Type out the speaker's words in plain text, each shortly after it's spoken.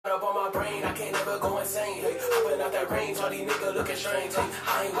these niggas looking strange.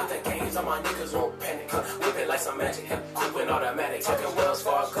 I ain't with the games, all my niggas won't panic. Whipping like some magic, cooping automatic. Talking Wells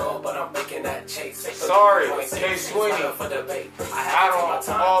Fargo, but I'm making that chase. Sorry, K Sweeney. Out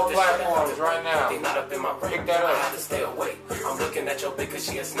on all platforms right now. Pick that up. I had to stay away. I'm looking at your bitch cause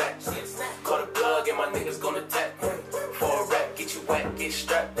she a snack. Call the plug and my niggas gonna tap. For a rap, get you wet, get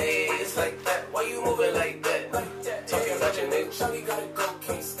strapped. Hey, it's like that. Why you moving like that? Talking about your nigga. Shawty gotta go,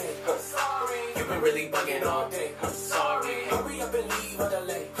 can't stay. Sorry, you been really bugging all day. Sorry, hurry up and leave or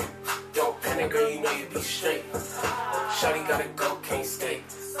delay. Don't panic, girl, you know you be straight. Shawty gotta go, can't stay.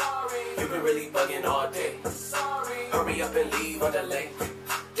 Sorry, you been really bugging all day. Sorry, hurry up and leave or delay.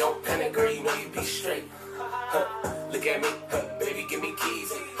 Don't panic, girl, you know you be straight. Look at me, baby, give me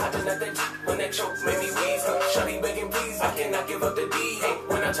keys. I just let that Jeep when that choke made me wheeze. Shawty begging please, I cannot give up the D. Hey,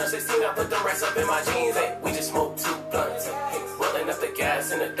 when I turn 16, I put the rest up in my jeans. Hey, we just smoke 2 blunts. Hey, rolling up the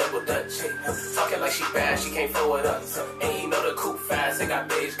gas in a double dutch. Hey, talking like she bad, she can't throw it up. And you know the coupe fast, they got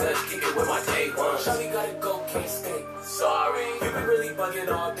beige guts. Kick it with my day one. Shawty gotta go, can't stay. Sorry, you been really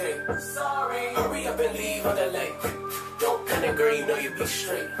bugging all day. Sorry, hurry up and leave on delay. Don't panic, girl, you know you be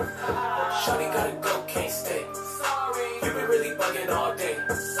straight. Shawty gotta go, can't stay. Sorry, you been really bugging all day.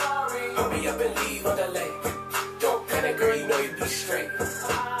 Sorry, hurry up and leave on delay. Don't panic, girl, you know you be straight.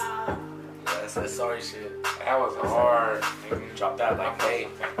 That's that sorry shit. That was hard. Drop that like hey,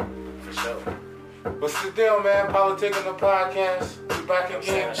 for sure. What's the deal, man? Politic on the podcast. We back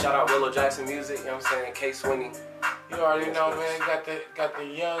again. Shout out Willow Jackson Music. You know what I'm saying? K Sweeney. You already know, man. Got the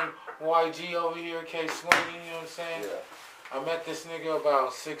young YG over here, K Sweeney. You know what I'm saying? Yeah. I met this nigga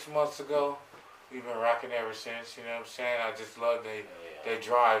about 6 months ago. We've been rocking ever since. You know what I'm saying? I just love they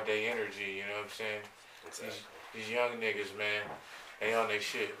drive, they energy. You know what I'm saying? Exactly. These young niggas, man. They on their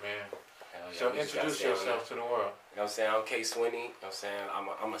shit, man. Yeah, so introduce yourself to the world. You know what I'm saying? I'm K Sweeney. You know what I'm saying?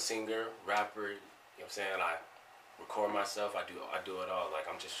 I'm a singer, rapper. You know what I'm saying? I record myself. I do it all. Like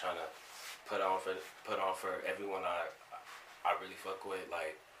I'm just trying to put on for everyone I really fuck with.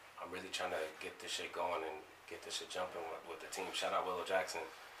 Like I'm really trying to get this shit going and get this shit jumping with the team. Shout out Willow Jackson.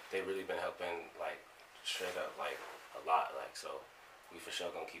 They really been helping like straight up like a lot. Like so we for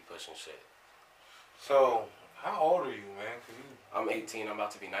sure gonna keep pushing shit. So how old are you, man? I'm 18. I'm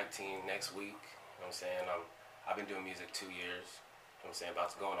about to be 19 next week. You know what I'm saying? I've been doing music 2 years. You know what I'm saying? About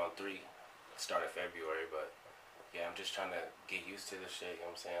to going on 3. Start of February, but yeah, I'm just trying to get used to this shit. You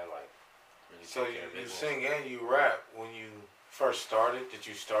know what I'm saying? Like really. So you sing and you rap. When you first started, did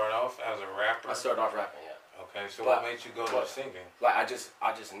you start off as a rapper? I started off rapping, yeah. Okay, so what made you go to singing? Like I just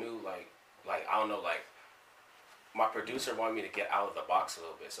knew like I don't know, like my producer wanted me to get out of the box a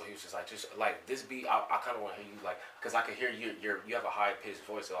little bit, so he was just like this beat. I kind of want to hear you like, cause I could hear you. You have a high pitched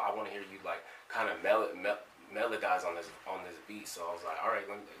voice, so I want to hear you like kind of melodize on this beat. So I was like, all right,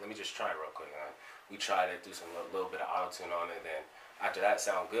 let me just try it real quick. And we tried it, do some little bit of auto tune on it. Then after that,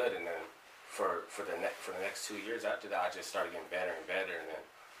 sound good, and then for the next 2 years after that, I just started getting better and better, and then.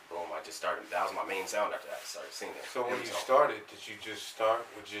 Boom, I just started, that was my main sound after that, I started singing. So when you started, did you just start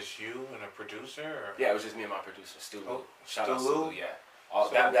with just you and a producer? Or? Yeah, it was just me and my producer, Stu Lou. Shout out Stu Lou, yeah.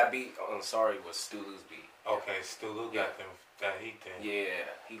 That beat, I'm sorry, was Stu Lou's beat. Okay, Stu Lou got that heat then. Yeah,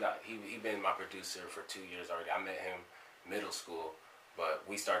 he been my producer for 2 years already. I met him middle school, but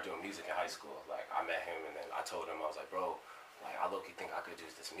we started doing music in high school. Like, I met him and then I told him, I was like, bro, like, I low-key think I could do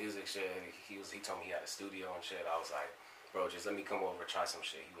this music shit. He told me he had a studio and shit. I was like, bro, just let me come over and try some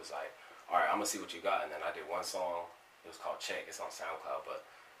shit. He was like, all right, I'm going to see what you got. And then I did one song. It was called Check. It's on SoundCloud. But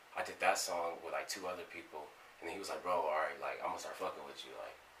I did that song with, like, 2 other people. And then he was like, bro, all right, like, I'm going to start fucking with you.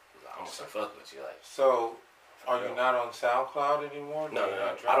 Like, he was like, I'm going to start fucking with you. Like, so, are you not on SoundCloud anymore? No.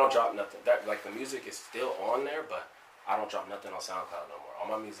 I don't drop nothing. That, like, the music is still on there, but I don't drop nothing on SoundCloud no more. All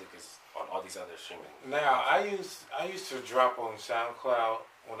my music is on all these other streaming. Now, I used to drop on SoundCloud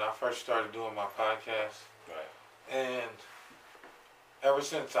when I first started doing my podcast. Right. And ever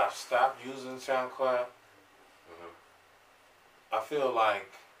since I've stopped using SoundCloud, I feel like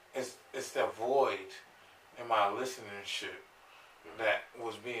it's the void in my listenership that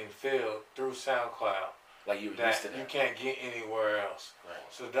was being filled through SoundCloud. Like you that used to that. You can't get anywhere else. Right.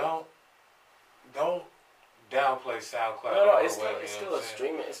 So don't downplay SoundCloud. No, it's still a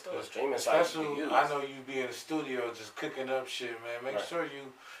streaming. It's still a streaming site. Especially, I know you be in the studio just cooking up shit, man. Make sure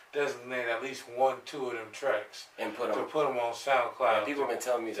you designate at least 1-2 of them tracks and put them on SoundCloud. Yeah, people have been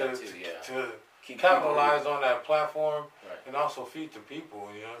telling me that too. Yeah. To capitalize on that platform, right. And also feed the people.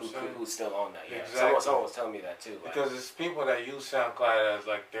 You know what I'm saying? Who's still on that? Yeah. Exactly. Someone was telling me that too. Like, because it's people that use SoundCloud as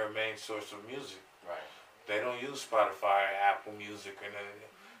like their main source of music. Right. They don't use Spotify, Apple Music, and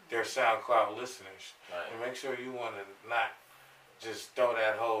their SoundCloud listeners. Right. And make sure you want to not just throw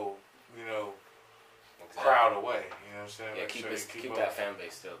that whole, Exactly. crowd away. You know what I'm saying? Yeah, Make keep sure it, you keep up. that fan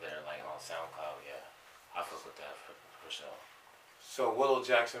base still there, like on SoundCloud. Yeah, I fuck with that for sure. So Willow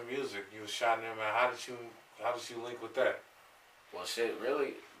Jackson Music, you was shouting them out. How did you link with that? Well, shit,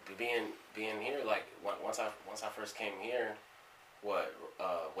 really being here, like once I first came here, what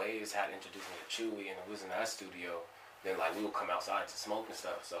Waves had introduced me to Chewy, and we was in that studio. Then like we would come outside to smoke and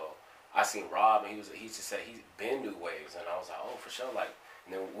stuff. So I seen Rob, and he used to say he been new Waves, and I was like, oh, for sure, like.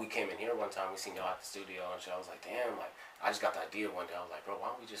 And then we came in here one time, we seen y'all at the studio, and shit. I was like, damn, like I just got the idea one day. I was like, bro,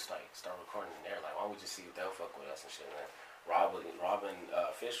 why don't we just like start recording in there? Like, why don't we just see if they'll fuck with us and shit? And then Rob and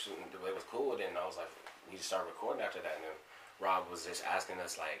Fish, and the way it was cool. And I was like, we just started recording after that, and then Rob was just asking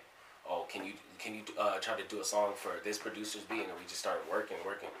us like, oh, can you try to do a song for this producer's beat? And then we just started working,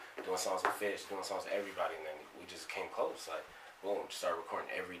 doing songs with Fish, doing songs with everybody, and then we just came close. Like, boom, just started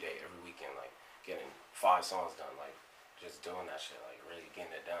recording every day, every weekend, like getting 5 songs done, like just doing that shit, like really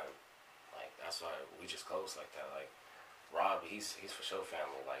getting it done. Like that's why we just close like that. Like Rob, he's for sure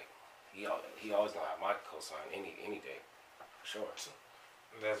family. Like he always gonna have my cosign any day, for sure.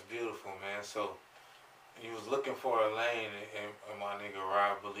 That's beautiful, man. So you was looking for a lane, and my nigga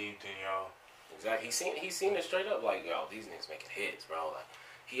Rob believed in y'all. Exactly. He seen it straight up. Like, yo, these niggas making hits, bro. Like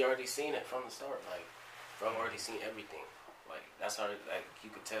he already seen it from the start. Like bro already seen everything. Like that's how like you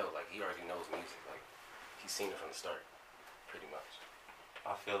could tell. Like he already knows music. Like he's seen it from the start, pretty much.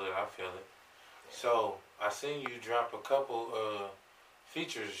 I feel it. Yeah. So I seen you drop a couple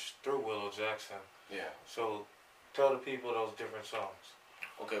features through Willow Jackson. Yeah. So tell the people those different songs.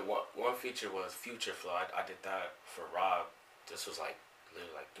 Okay, one feature was Future Flow. I did that for Rob. This was like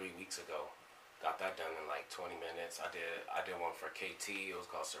literally like 3 weeks ago. Got that done in like 20 minutes. I did one for KT. It was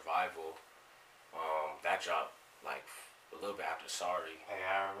called Survival. That dropped like a little bit after Sorry. Hey,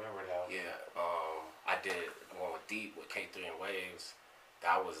 I remember that. Yeah. I did one with Deep with K3 and Waves.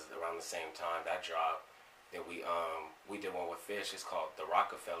 That was around the same time that dropped. Then we did one with Fish. It's called The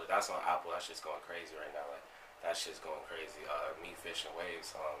Rockefeller. That's on Apple. That shit's going crazy right now. Like that shit's going crazy. Me, Fish, and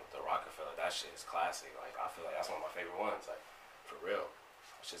Waves. The Rockefeller. That shit is classic. Like I feel like that's one of my favorite ones. Like for real.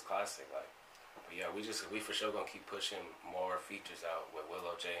 It's just classic. Like. But yeah, we for sure gonna keep pushing more features out with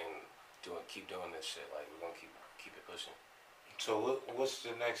Willow J and keep doing this shit. Like we're gonna keep it pushing. So what's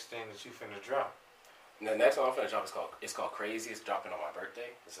the next thing that you finna drop? And the next one I'm finna drop is called Crazy. It's dropping on my birthday.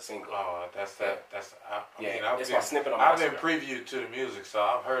 It's a single. Oh, that's that. That's it's my snippet on my I've been previewed to the music, so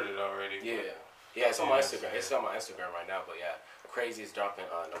I've heard it already. Yeah, it's on my Instagram. It's on my Instagram right now. But yeah, Crazy is dropping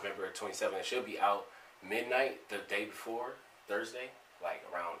on November 27th. It should be out midnight the day before Thursday, like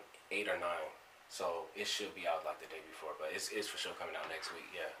around 8 or 9. So it should be out like the day before, but it's for sure coming out next week.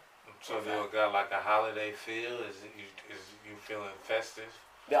 Yeah. So do it got like a holiday feel? Is you feeling festive?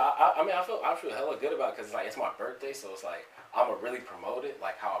 Yeah, I mean I feel hella good about it because like it's my birthday, so it's like I'ma really promote it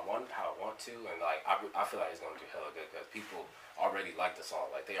like how I want to, and like I feel like it's gonna do hella good because people already like the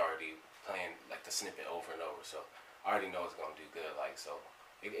song, like they already playing like the snippet over and over, so I already know it's gonna do good. Like so,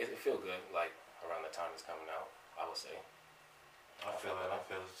 it feel good like around the time it's coming out. I would say. I feel it.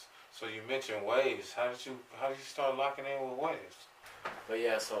 So you mentioned Waves. How did you start locking in with Waves? But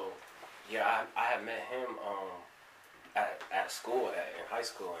yeah, so yeah, I had met him at school in high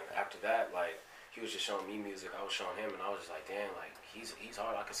school, and after that, like he was just showing me music. I was showing him, and I was just like, damn, like he's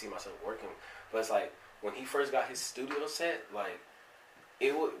hard. I can see myself working. But it's like when he first got his studio set, like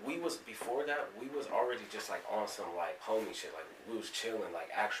we was before that we was already just like on some like homie shit. Like we was chilling like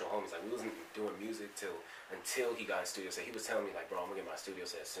actual homies. Like we wasn't doing music until he got his studio set. He was telling me like, bro, I'm gonna get my studio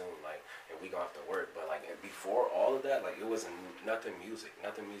set soon, like, and we gonna have to work. But like before all of that, like it wasn't nothing music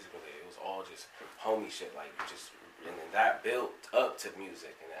related. It was all just homie shit. Like just, and then that built up to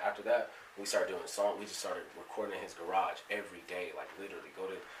music. And then after that, we started doing songs. We just started recording in his garage every day. Like literally go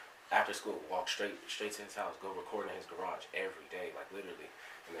to after school, walk straight to his house, go record in his garage every day, like literally.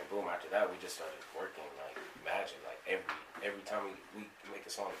 And then boom, after that we just started working like magic. Like every time we make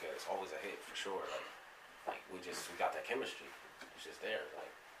a song together, it's always a hit for sure. Like we got that chemistry. It's just there.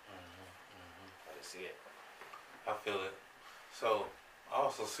 Like I just see it. I feel it. So I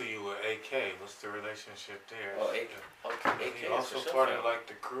also see you with AK. What's the relationship there? Oh, AK. Okay, AK is also for sure part of like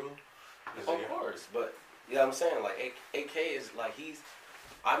the crew. Of course, but yeah, I'm saying like AK is like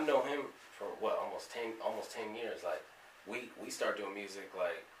I've known him for what almost 10 years. Like we started doing music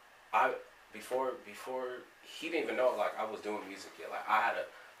like before he didn't even know like I was doing music yet. Like I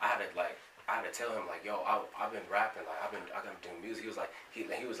had to tell him like, yo, I've been rapping, like I've been doing music. He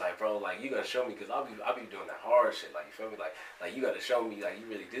was like, bro, like you gotta show me because I'll be doing that hard shit. Like you feel me? Like you gotta show me like you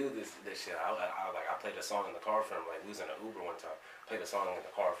really do this shit. I played a song in the car for him. Like we was in an Uber one time, played a song in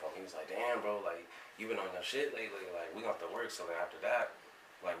the car for him. He was like, damn, bro, like you been on your shit lately. Like we gonna have to work. So then after that,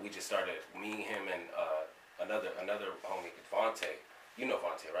 like we just started, me, him, and another homie, Vontae. You know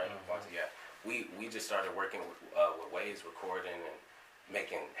Vontae, right? Mm-hmm. Vontae, yeah. We just started working with Waves, recording and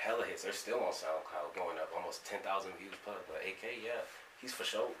making hella hits. They're still on SoundCloud, going up almost 10,000 views plus. But AK, yeah, he's for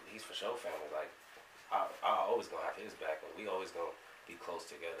sure family. Like I always gonna have his back, and we always gonna be close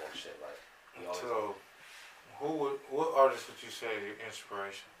together and shit. Like we always. So, what artist would you say is your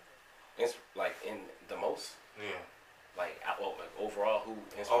inspiration? Like in the most. Yeah. Like overall, who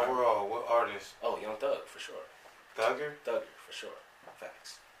inspired? Overall, what artist? Oh, Young Thug for sure. Thugger? Thugger for sure.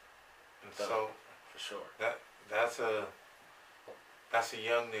 Facts. And Thug, so for sure. that's a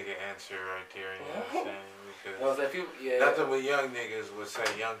young nigga answer right there. You know what I'm saying? Because Like people, yeah. nothing but young niggas would say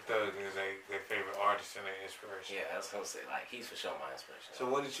Young Thug is their favorite artist and their inspiration. Yeah, that's what I'm saying. Like he's for sure my inspiration. So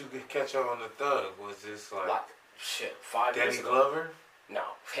when did you catch up on the Thug? Was this like shit 5 Danny years ago? Glover?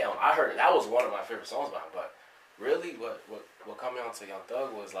 No, hell, I heard it. That was one of my favorite songs by him. But really, what coming on to Young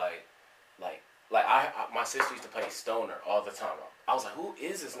Thug was like I my sister used to play Stoner all the time. I was like, who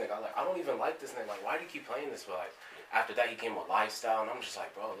is this nigga? I don't even like this nigga. Like, why do you keep playing this? But like, after that, he came with Lifestyle, and I'm just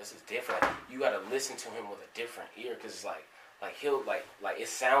like, bro, this is different. Like, you gotta listen to him with a different ear, cause it's like he'll like it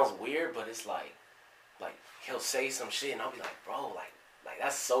sounds weird, but it's like he'll say some shit, and I'll be like, bro, like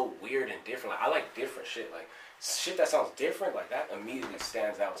that's so weird and different. Like I like different shit, like shit that sounds different, like that immediately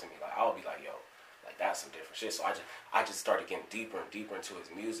stands out to me. Like I'll be like, yo, like that's some different shit. So I just started getting deeper and deeper into his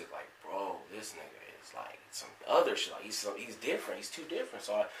music. Like, bro, this nigga is like some other shit. Like he's different. He's too different.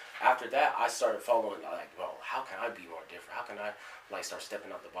 So after that, I started following. Like, bro, how can I be more different? How can I like start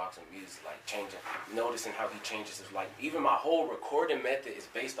stepping out the box in music? Like changing, noticing how he changes his like. Even my whole recording method is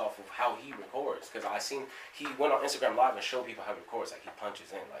based off of how he records. Cause I seen he went on Instagram Live and showed people how he records. Like he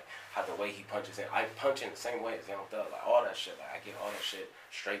punches in, like how the way he punches in. I punch in the same way as Young Thug. Like all that shit. Like I get all that shit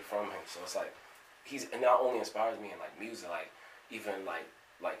straight from him. So it's like he's not only inspires me in like music, like even like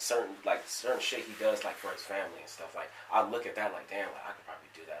certain shit he does like for his family and stuff. Like I look at that like, damn, like I could probably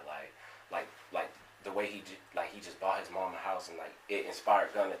do that. Like the way he just bought his mom a house, and like it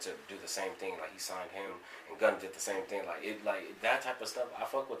inspired Gunna to do the same thing. Like he signed him, and Gunna did the same thing. Like it, like that type of stuff. I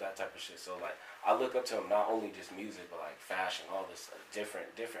fuck with that type of shit. So like I look up to him not only just music, but like fashion, all this different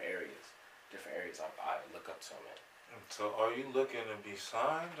areas. I look up to him in. So are you looking to be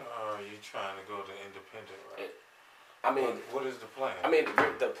signed, or are you trying to go the independent route? What is the plan? I mean,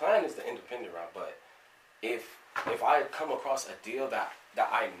 the plan is the independent route, but if I come across a deal that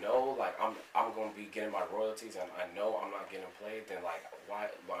I know like I'm gonna be getting my royalties, and I know I'm not getting played, then like why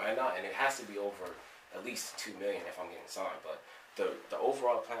not? And it has to be over at least $2 million if I'm getting signed. But the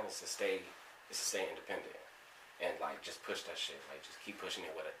overall plan is to stay independent and like just push that shit. Like just keep pushing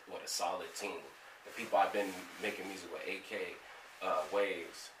it with a solid team. The people I've been making music with, AK,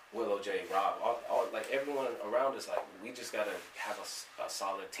 Waves, Willow J, Rob, all like everyone around us, like we just gotta have a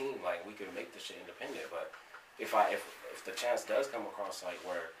solid team. Like we can make this shit independent. But if the chance does come across like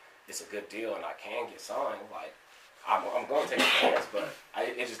where it's a good deal and I can get signed, like I'm gonna take a chance. But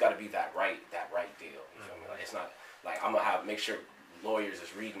it just gotta be that right deal. You feel me? Like it's not like I'm gonna make sure lawyers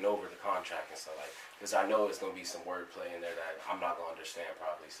is reading over the contract and stuff, like, because I know it's gonna be some wordplay in there that I'm not gonna understand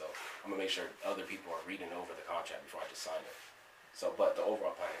probably. So I'm gonna make sure other people are reading over the contract before I just sign it. So, but the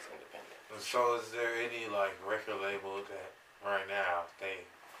overall plan is independent. So is there any like record label that right now if they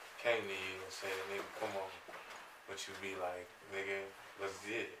came to you and said, "Nigga, come on," would you be like, "Nigga, let's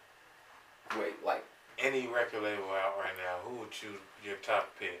get it"? Wait, like any record label out right now, who would you your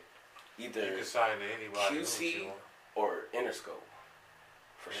top pick? Either you can sign to anybody. QC or Interscope.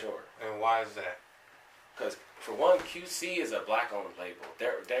 For sure. And why is that? Because for one, QC is a black-owned label.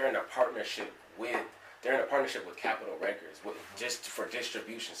 They're in a partnership with Capitol Records just for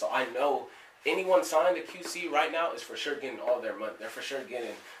distribution. So I know anyone signed to QC right now is for sure getting all their money. They're for sure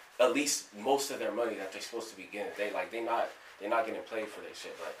getting at least most of their money that they're supposed to be getting. They're not getting played for their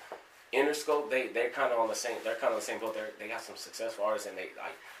shit. But Interscope, they're kind of on the same. They're kind of the same boat. They got some successful artists, and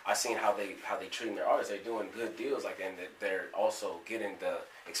I seen how they treating their artists. They're doing good deals, like, and they're also getting the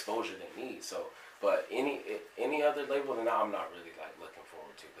exposure they need. So, but any other label than that, I'm not really like looking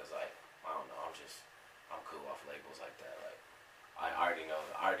forward to, because like I don't know, I'm cool off labels like that. Like I already know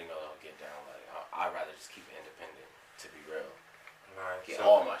they'll get down. Like I'd rather just keep it independent, to be real. All right, get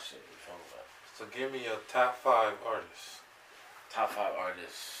all my shit. You feel me? So give me your top 5 artists. Top 5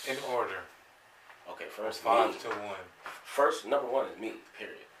 artists in order. Okay, first 5 me. to 1. First, number 1 is me.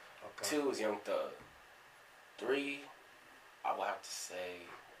 Period. Okay. 2 is Young Thug. 3, I would have to say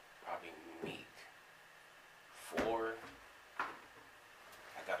probably Meek. 4,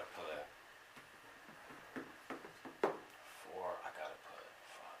 I gotta put. 4, I gotta put.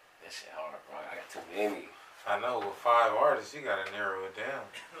 Fuck, this shit hard, bro. I got too many. I know, with 5 artists, you gotta narrow it down.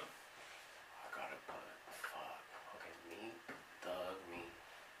 I gotta put 5.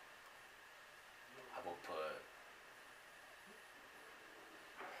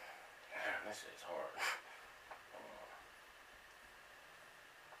 That shit's hard.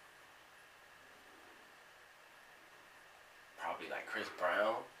 Probably like Chris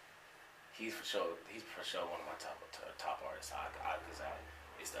Brown. He's for sure one of my top artists.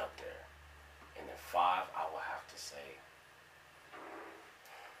 It's up there. And then 5, I will have to say.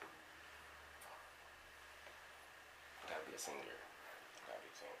 Gotta be a singer.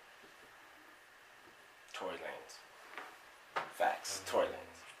 Tory Lanez. Facts. Tory Lanez.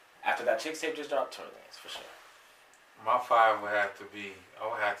 After that Chicks tape just dropped, Tory Lanez for sure. My 5 would have to be. I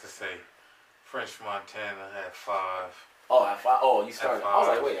would have to say, French Montana at 5. Oh, at 5. Oh, you started. I was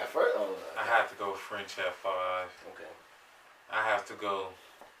like, wait, at first. Oh, okay. I have to go French at 5. Okay. I have to go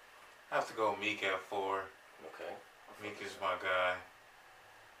Meek at 4. Okay. Meek is my guy.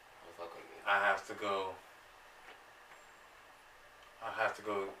 I'll fuck with Meek. I have to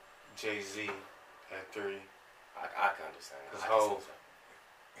go Jay-Z at 3. I can understand that.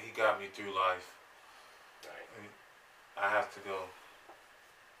 He got me through life. Right. I have to go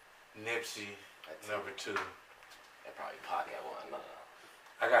Nipsey at number 2. And probably Pac at 1.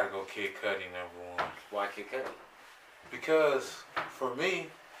 I gotta go Kid Cudi number 1. Why Kid Cudi? Because for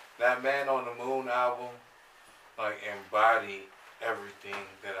me, that Man on the Moon album like embodied everything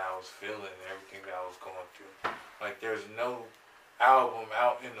that I was feeling, everything that I was going through. Like there's no album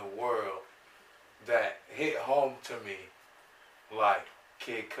out in the world that hit home to me like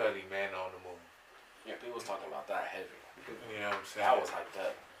Kid Cudi, Man on the Moon. Yeah, people was talking about that heavy. You know what I'm saying? That was hyped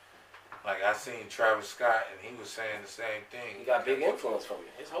up. Like I seen Travis Scott and he was saying the same thing. He got big influence from it.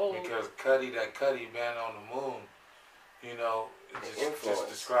 His whole because Cudi, Man on the Moon, you know, it just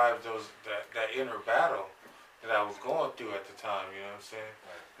describes that inner battle that I was going through at the time. You know what I'm saying?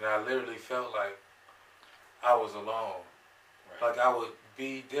 Right. And I literally felt like I was alone. Right. Like I would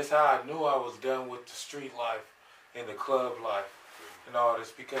be. This how I knew I was done with the street life and the club life and all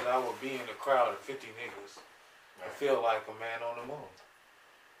this, because I would be in a crowd of 50 niggas. Right. I feel like a man on the moon.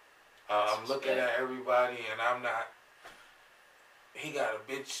 I'm looking at everybody and I'm not. He got a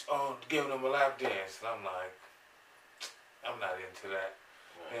bitch on giving him a lap dance, and I'm like, I'm not into that.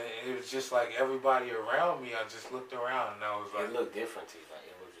 Right. And it was just like everybody around me. I just looked around and I was like, it looked different to you. Like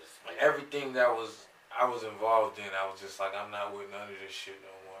it was just like everything that I was involved in. I was just like, I'm not with none of this shit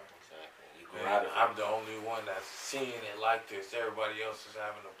no more. Exactly. I'm the only one that's seeing it like this. Everybody else is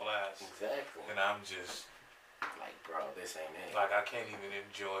having a blast. Exactly. And I'm just like, bro, this ain't it. Like I can't even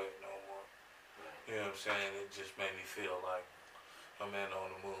enjoy it no more. Right. You know what I'm saying? It just made me feel like a man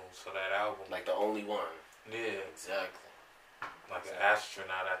on the moon. So that album, like the only one. Yeah. Exactly. Like an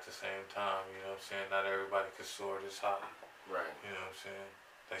astronaut at the same time. You know what I'm saying? Not everybody could soar this high. Right. You know what I'm saying?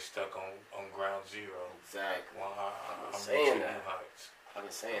 They stuck on ground zero. Exactly. Well, I'm saying that. I've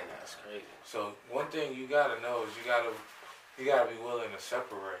been saying that. It's crazy. So one thing you gotta know is you gotta be willing to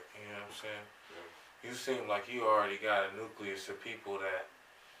separate. You know what I'm saying? You seem like you already got a nucleus of people that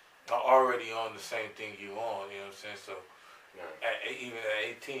are already on the same thing you on, you know what I'm saying? So, even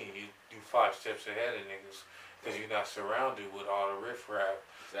at 18, you 5 steps ahead of niggas because you're not surrounded with all the riffraff.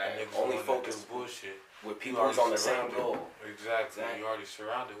 Exactly. Niggas only focus bullshit. With people who's on the same goal. Exactly. You're already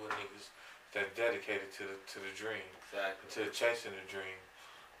surrounded with niggas that dedicated to the dream. Exactly. To chasing the dream.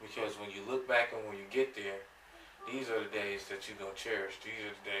 Because when you look back and when you get there, these are the days that you're going to cherish. These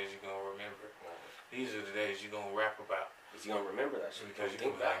are the days you're going to remember. These are the days you're going to rap about. Because you're going to remember that shit. Because you're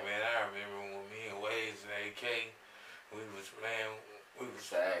going to be like, man, I remember when me and Waze and AK, we was.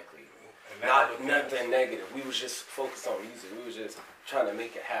 Exactly. Not nothing negative. We was just focused on music. We was just trying to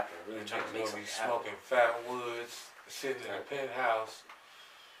make it happen. Really trying to make something happen. Smoking fat woods, sitting in a penthouse.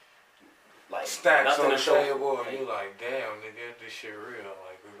 Like, stacks on the table, and you like, damn, nigga, this shit real.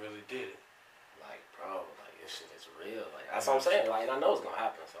 Like, we really did it. Like, bro, like, this shit is real. Like, that's what I'm saying. Like, I know it's gonna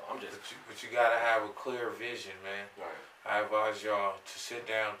happen, so I'm just. But you gotta have a clear vision, man. Right. I advise y'all to sit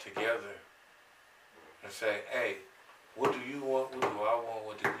down together and say, hey, what do you want? What do I want?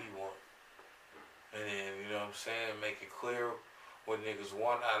 What do he want? And then, you know what I'm saying, make it clear what niggas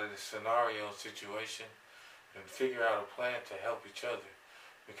want out of the scenario and situation, and figure out a plan to help each other,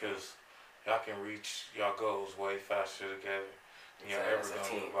 because y'all can reach y'all goals way faster together than y'all ever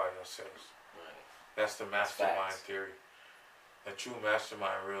gonna do by yourselves. Right. That's the mastermind theory. A true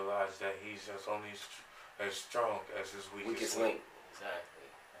mastermind realized that he's just only as strong as his weakest link.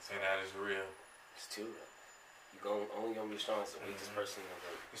 Exactly. And that is real. It's true. You're only gonna be strong as the weakest person in the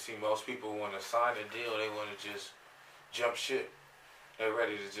world. You see, most people want to sign a deal, they want to just jump ship. They're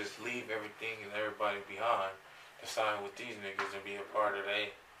ready to just leave everything and everybody behind to sign with these niggas and be a part of their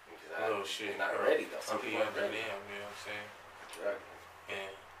little shit. They're not ready though. Some people under them, you know what I'm saying? Exactly.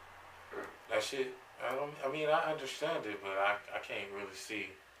 And that shit, I understand it, but I can't really see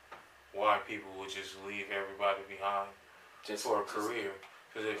why people would just leave everybody behind for a career.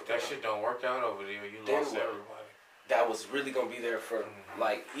 Because if that shit don't work out over there, you lost everybody. That was really gonna be there for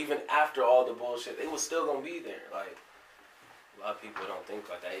like even after all the bullshit, it was still gonna be there. Like a lot of people don't think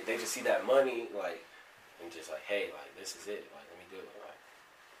like that. They just see that money like and just like, hey, like this is it. Like let me do it. Like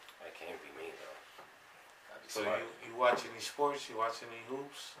that can't be me though. So you watch any sports? You watch any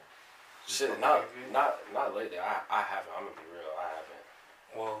hoops? Shit, not lately. I haven't. I'm gonna be real. I haven't.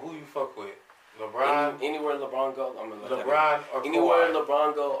 Well, who you fuck with? LeBron? Anywhere LeBron go, I'm gonna let LeBron or Kawhi? Anywhere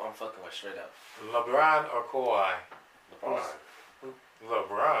LeBron go, I'm fucking with straight up. LeBron or Kawhi?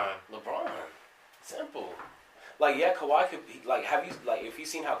 LeBron. LeBron. Simple. Like yeah, Kawhi could be like. Have you like if you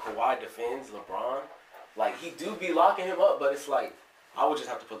seen how Kawhi defends LeBron? Like he do be locking him up, but it's like I would just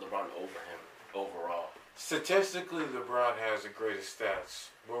have to put LeBron over him overall. Statistically, LeBron has the greatest stats.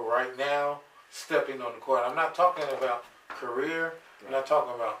 But right now, stepping on the court, I'm not talking about career. I'm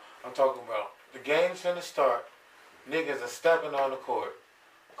talking about the game's finna start. Niggas are stepping on the court.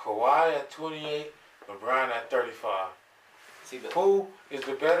 Kawhi at 28, LeBron at 35. Who is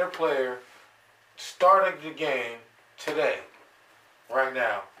the better player starting the game today, right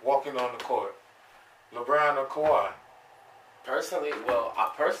now, walking on the court? LeBron or Kawhi? Personally,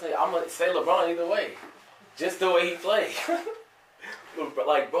 I'm going to say LeBron either way. Just the way he plays.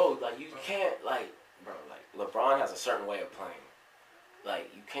 Like, bro, like, you can't, like, bro, like, LeBron has a certain way of playing.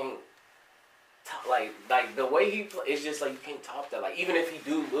 Like, you can't, like, the way he plays, it's just, like, you can't top that. Like, even if he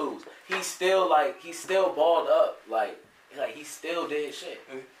do lose, he's still balled up. Like, he still did shit.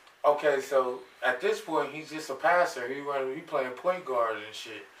 Okay, so, at this point, he's just a passer. He playing point guard and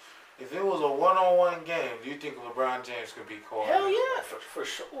shit. If it was a one-on-one game, do you think LeBron James could beat Kawhi? Hell yeah, for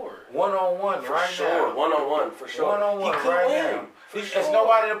sure. One-on-one right now. One-on-one, for sure. One-on-one right now. There's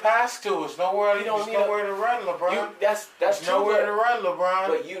nobody to pass to. There's nowhere to run, LeBron. That's There's true. Nowhere to run, LeBron.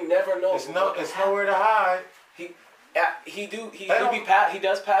 But you never know. It's nowhere to hide. He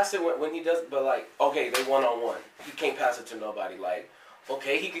does pass it when he does, but like, okay, they one-on-one. He can't pass it to nobody. Like,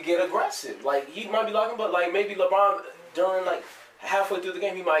 okay, he could get aggressive. Like, he might be locking, but like maybe LeBron during like halfway through the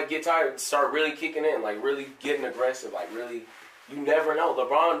game, he might get tired and start really kicking in, like really getting aggressive, like really, you never know.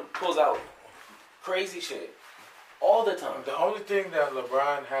 LeBron pulls out crazy shit all the time. The only thing that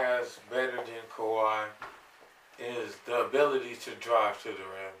LeBron has better than Kawhi is the ability to drive to the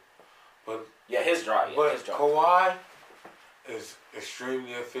rim. But yeah, his drive. Kawhi is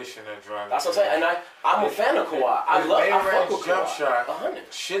extremely efficient at driving. That's what I'm saying, and I'm a fan of Kawhi. I fuck with jump Kawhi. shot 100.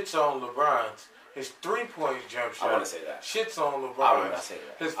 Shits on LeBron's. His 3-point jump shot. I want to say that. Shits on LeBron. I would not say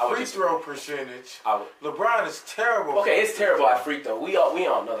that. His free throw percentage. LeBron is terrible. Okay, it's terrible at free throw. We all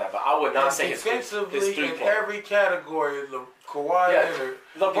know that, but I would not say his defensively in every category. Kawhi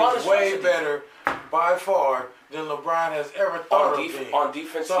Leonard is way better by far than LeBron has ever thought of being. On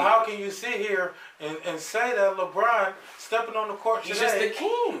defense. So how can you sit here and say that LeBron stepping on the court today? He's just the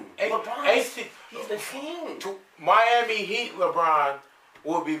king. He's the king. Miami Heat LeBron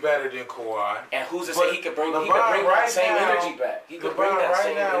will be better than Kawhi. And who's to say he could bring that same energy back? He could bring that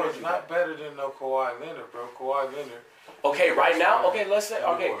same energy back. Is not better than no Kawhi Leonard, bro. Kawhi Leonard. Okay, right now, let's say,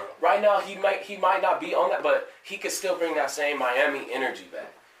 right now he might not be on that, but he could still bring that same Miami energy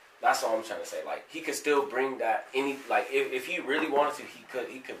back. That's all I'm trying to say. Like, he could still bring that if he really wanted to,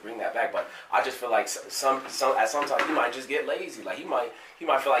 he could bring that back. But I just feel like sometimes he might just get lazy. Like he might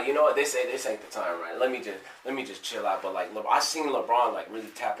feel like, you know what, they say this ain't the time, right? Let me just chill out. But like I seen LeBron like really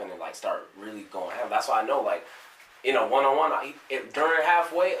tap in and like start really going ham. That's why I know like in a one-on-one during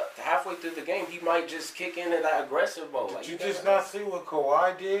halfway through the game, he might just kick into that aggressive mode. Like, did you just not see what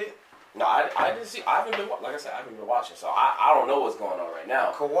Kawhi did? No, I didn't see. I haven't been watching, so I don't know what's going on right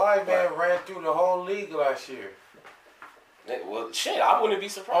now. Kawhi ran through the whole league last year. Well, shit, I wouldn't be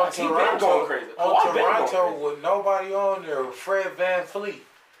surprised. He's been going crazy. On Toronto with nobody on there, Fred VanVleet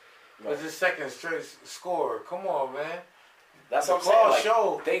was his second straight scorer. Come on, man. That's what I'm saying. Like,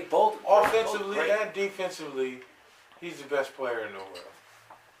 showed they both offensively and defensively, he's the best player in the world.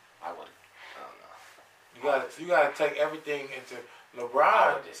 I don't know. You gotta take everything into.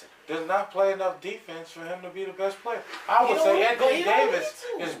 LeBron does not play enough defense for him to be the best player. I would say Anthony Davis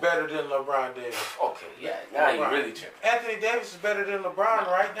is better than LeBron Davis. Okay, yeah. Now you really tripping. Anthony Davis is better than LeBron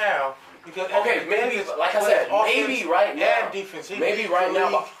right now because maybe like I said, maybe right now, and defense. Maybe right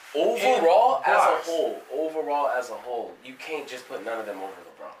now, but overall as a whole, you can't just put none of them over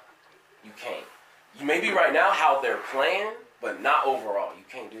LeBron. You can't. Maybe right now how they're playing, but not overall. You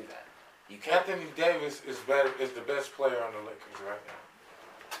can't do that. Anthony Davis is the best player on the Lakers right now.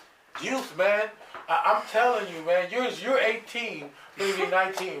 Youth, man. I'm telling you, man. You're 18, maybe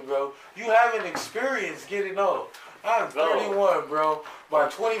 19, bro. You haven't experienced getting old. I'm 31, bro. By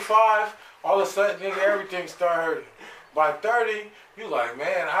 25, all of a sudden, nigga, everything start hurting. By 30, you like,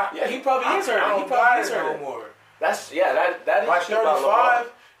 man, he probably is hurting. I don't got it no more. That is by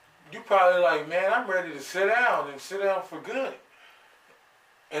 35, you probably like, man, I'm ready to sit down and sit down for good.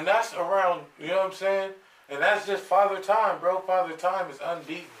 And that's around, you know what I'm saying? And that's just Father Time, bro. Father Time is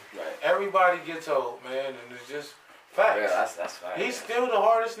unbeaten. Right. Everybody gets old, man, and it's just facts. Yeah, that's fact. He's still the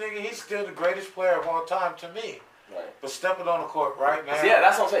hardest nigga. He's still the greatest player of all time to me. Right. But stepping on the court right now. Yeah,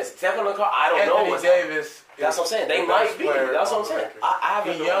 that's what I'm saying. Stepping on the court, I don't know what's Anthony Davis. That's what I'm saying. They might be. That's what I'm saying. I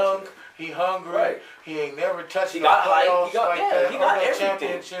haven't. He young. He hungry. Right. He ain't never touched the playoffs he got like that. He got everything.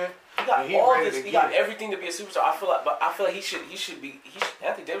 Championship. He got all this. He got everything to be a superstar. I feel like he should be.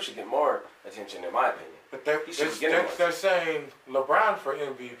 Anthony Davis should get more attention, in my opinion. But they're saying LeBron for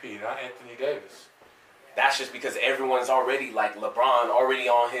MVP, not Anthony Davis. That's just because everyone's already like LeBron already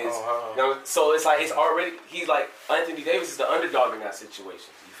on his. You know, so it's like he's like Anthony Davis is the underdog in that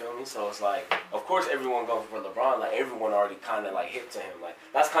situation. You feel me? So it's like, of course, everyone going for LeBron. Like everyone already kind of like hit to him. Like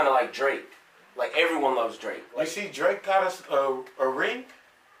that's kind of like Drake. Like everyone loves Drake. Like, you see, Drake got a ring.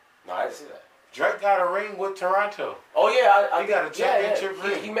 No, I didn't see that. Drake got a ring with Toronto. Oh yeah, he got a championship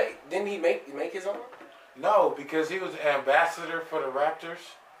ring. Didn't he make his own? No, because he was an ambassador for the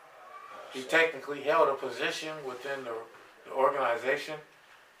Raptors. He technically held a position within the organization,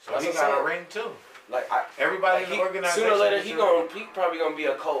 so he got a ring too. Like everybody in the organization. Sooner or later, he probably gonna be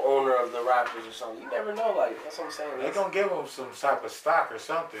a co-owner of the Raptors or something. You never know. Like that's what I'm saying. They gonna give him some type of stock or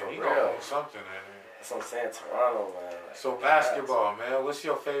something. He gonna own something in there. That's what I'm saying. Toronto, man. Like, so basketball, man. What's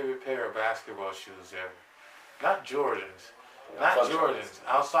your favorite pair of basketball shoes ever? Not Jordans. Not Jordans.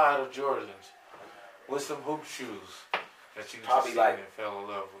 Outside of Jordans. What's some hoop shoes that you just seen and fell in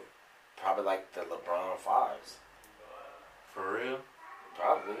love with? Probably like the LeBron 5s. For real?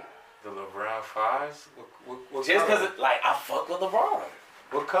 Probably. The LeBron 5s? What just because, I fuck with LeBron.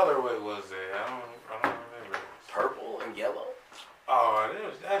 What colorway was that? I don't remember. Purple and yellow. Oh,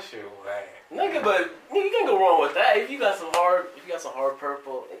 that shit was bad. Nigga, but you can't go wrong with that. If you got some hard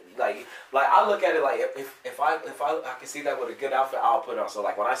purple, like I look at it like if I can see that with a good outfit, I'll put it on. So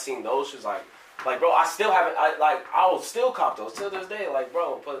like when I seen those shoes, like bro, I still haven't. I will still cop those till this day. Like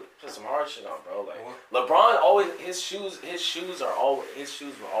bro, put some hard shit on, bro. Like LeBron always his shoes were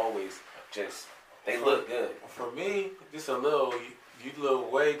always just they look good. For me, this a little you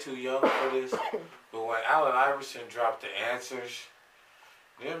look way too young for this. But when Allen Iverson dropped the Answers,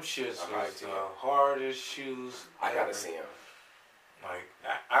 them shits was the hardest shoes. I gotta see him. Like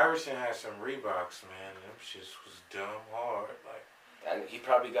Iverson had some Reeboks, man. Them shits was dumb hard. Like. And he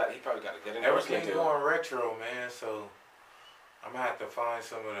probably got a good endorsement. Everything's going retro, man. So I'm gonna have to find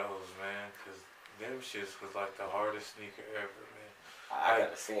some of those, man, because them shits was like the hardest sneaker ever, man. I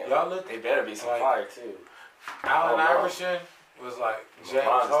gotta see them. Y'all look. They better be some fire too. Allen Iverson was like James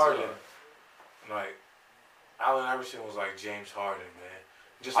Harden. Like Allen Iverson was like James Harden, man.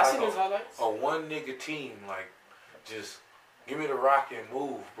 Just I like seen his highlights. A one nigga team, like just give me the rock and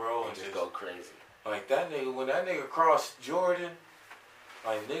move, bro, and just go crazy. Like that nigga, when that nigga crossed Jordan.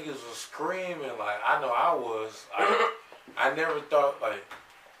 Like, niggas was screaming, like, I know I was. I never thought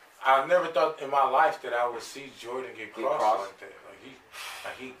in my life that I would see Jordan get crossed like that.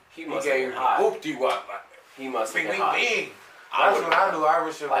 He gave whoop-de-wop. He must have been hot. That's when I knew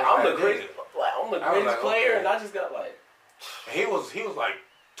Iverson was I'm the greatest player, and I just got, like... He was like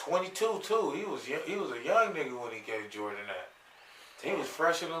 22, too. He was a young nigga when he gave Jordan that. He was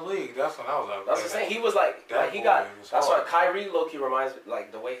fresh in the league. That's when I was like, that's what I'm saying. He was like he got. That's why Kyrie low-key reminds me,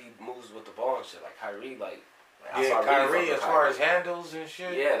 like the way he moves with the ball and shit. Like Kyrie, Kyrie as far as handles and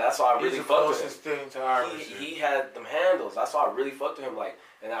shit. Yeah, that's why I really fucked with him. He's the closest thing to Iverson. He had them handles. That's why I really fucked with him. Like,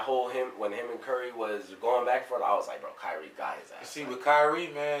 and that whole when him and Curry was going back and forth, I was like, bro, Kyrie got his ass. You see, with Kyrie,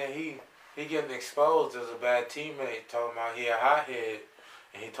 man, he getting exposed as a bad teammate, talking about he a hothead.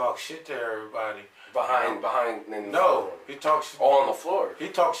 And he talks shit to everybody. Behind. He talks on the floor. He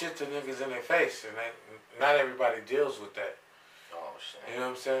talks shit to niggas in their face, and not everybody deals with that. Oh shit! You know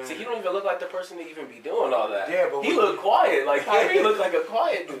what I'm saying? See, he don't even look like the person to even be doing all that. Yeah, but he looked quiet. Like Kyrie looked like a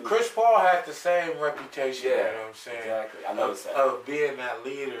quiet dude. Chris Paul had the same reputation. Yeah, you know what I'm saying? Exactly. I noticed that of being that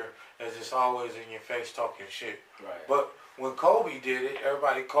leader, as just always in your face talking shit. Right. But when Kobe did it,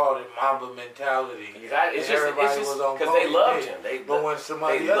 everybody called it Mamba mentality. Exactly. It's just because they loved him. But when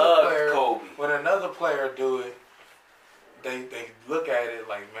when another player do it, they look at it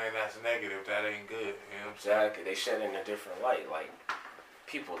like, man, that's negative. That ain't good. You know what I'm saying? Exactly. They shed it in a different light. Like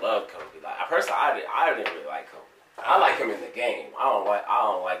people love Kobe. Like personally, I didn't really like Kobe. I like him in the game. I don't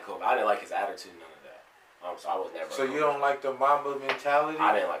like Kobe. I didn't like his attitude. None of that. So I was never. So you don't like the Mamba mentality?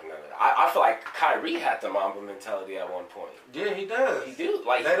 I didn't like none of that. I feel like Kyrie had the Mamba mentality at one point. Yeah, he does. He do.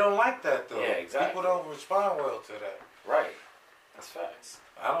 Like they don't like that though. Yeah, exactly. People don't respond well to that. Right. That's facts.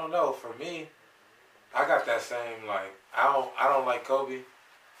 I don't know. For me, I got that same like I don't like Kobe,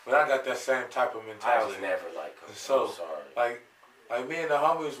 but I got that same type of mentality. I was never like Kobe. So I'm sorry. like me and the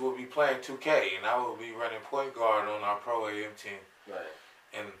homies will be playing 2K, and I will be running point guard on our pro AM team. Right.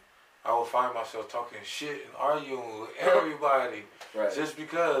 And I will find myself talking shit and arguing with everybody, right. just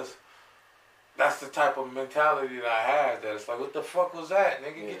because that's the type of mentality that I had. That it's like, what the fuck was that,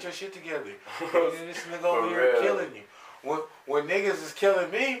 nigga? Get your shit together. This nigga over here killing you. When niggas is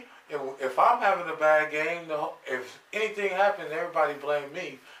killing me, if I'm having a bad game, if anything happens, everybody blame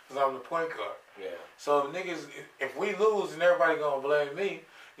me because I'm the point guard. Yeah. So if we lose and everybody gonna blame me,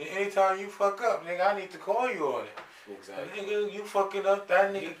 then anytime you fuck up, nigga, I need to call you on it. Exactly. Nigga, you fucking up,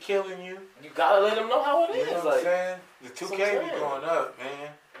 that nigga killing you. You gotta let them know how it is. You know what I'm saying? The 2K be going up, man.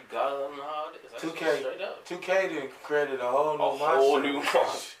 You gotta let them know how it is. 2K, straight up. 2K done created a whole new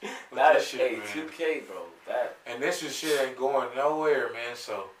monster. That shit, hey, man. 2K, bro. That. And this shit ain't going nowhere, man.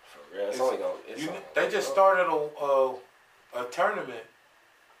 So for real, it's only going. They just started a tournament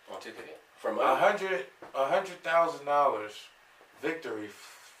on 2K for $100,000 victory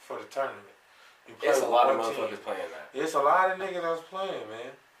for the tournament. It's a lot of motherfuckers playing that. It's a lot of niggas that's playing,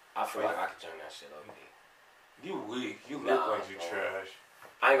 man. I feel like I could turn that shit up. You weak. You look like you trash.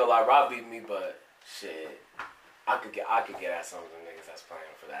 I ain't gonna lie, Rob beat me, but shit, I could get at some of the niggas that's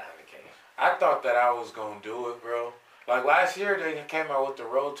playing for that 100K. I thought that I was gonna do it, bro. Like last year, they came out with the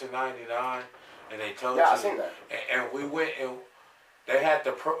Road to 99, and they told you. Yeah, I seen that. And we went and they had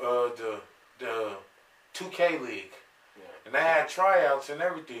the 2K League. Yeah. And they had tryouts and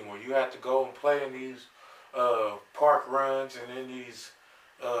everything where you had to go and play in these park runs and in these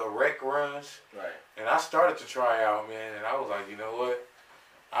rec runs. Right. And I started to try out, man, and I was like, you know what?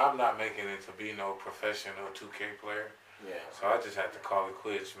 I'm not making it to be no professional 2K player. Yeah. So I just had to call it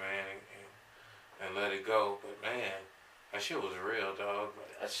quits, man, and let it go. But man, that shit was real, dog.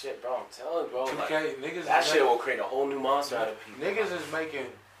 That shit, bro, I'm telling you, bro. 2K, like, niggas. That shit will create a whole new monster out of people. Niggas is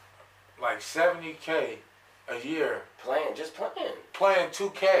making like $70K a year. Just playing. Playing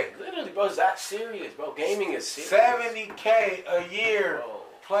 2K. Literally, bro, it's that serious, bro. Gaming is serious. $70K a year, bro.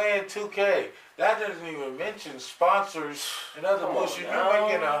 Playing 2K. That doesn't even mention sponsors and other bullshit. You're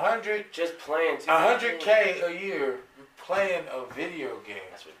making 100. Just playing 2K. 100K a year playing a video game.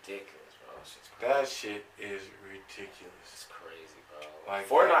 That's ridiculous, bro. That shit is ridiculous. It's crazy, bro. Like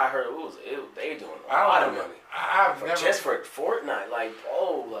Fortnite, I heard they doing a lot of money. I've never just for Fortnite, like,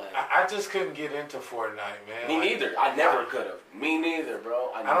 bro, like. I just couldn't get into Fortnite, man. Me neither. I never could have. Me neither,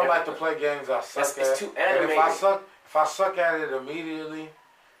 bro. I don't like to play games I suck at. It's too animated. And if I suck at it immediately.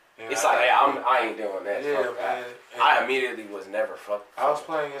 It's like, hey, I ain't doing that. Yeah, fuck man. That. I immediately was never fuck. I was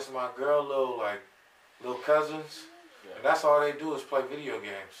playing against my girl, little cousins, and that's all they do is play video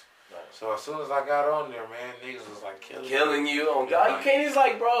games. Right. So as soon as I got on there, man, niggas was like killing you on God. You can't. It's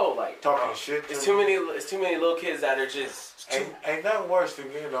like, bro, like talking shit. It's too many little kids that are just. Ain't nothing worse than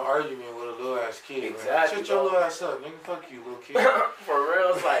getting in an argument with a little ass kid. Exactly. Man. Shut your little ass up, nigga. Fuck you, little kid. For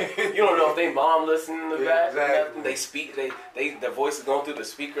real, it's like you don't know if they mom listening to the back. Exactly. They speak. Their voice is going through the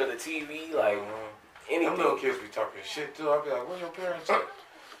speaker of the TV. Like anything. Them little kids be talking shit too. I be like, where your parents at?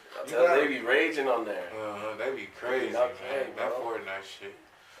 They be raging on there. They be crazy, man. That Fortnite shit.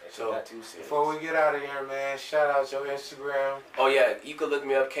 So before we get out of here, man, shout out your Instagram. Oh yeah, you can look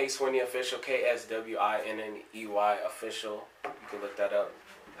me up, K Swinney Official, KSWINNEY Official. You can look that up.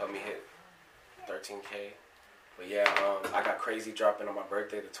 Help me hit 13K. But yeah, I got Crazy dropping on my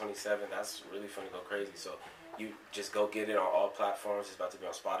birthday, the 27th. That's really fun to go crazy. So you just go get it on all platforms. It's about to be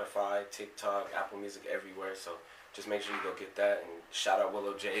on Spotify, TikTok, Apple Music, everywhere. So just make sure you go get that. And shout out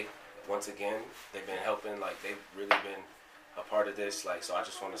Willow J once again. They've been helping. Like they've really been a part of this, like, so I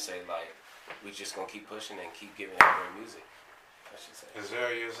just want to say, like, we just gonna keep pushing and keep giving out great music. I should say. Yes,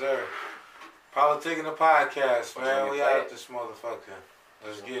 sir. Yes, sir. Politicking the podcast, man. We out this motherfucker.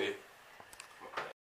 Let's get it.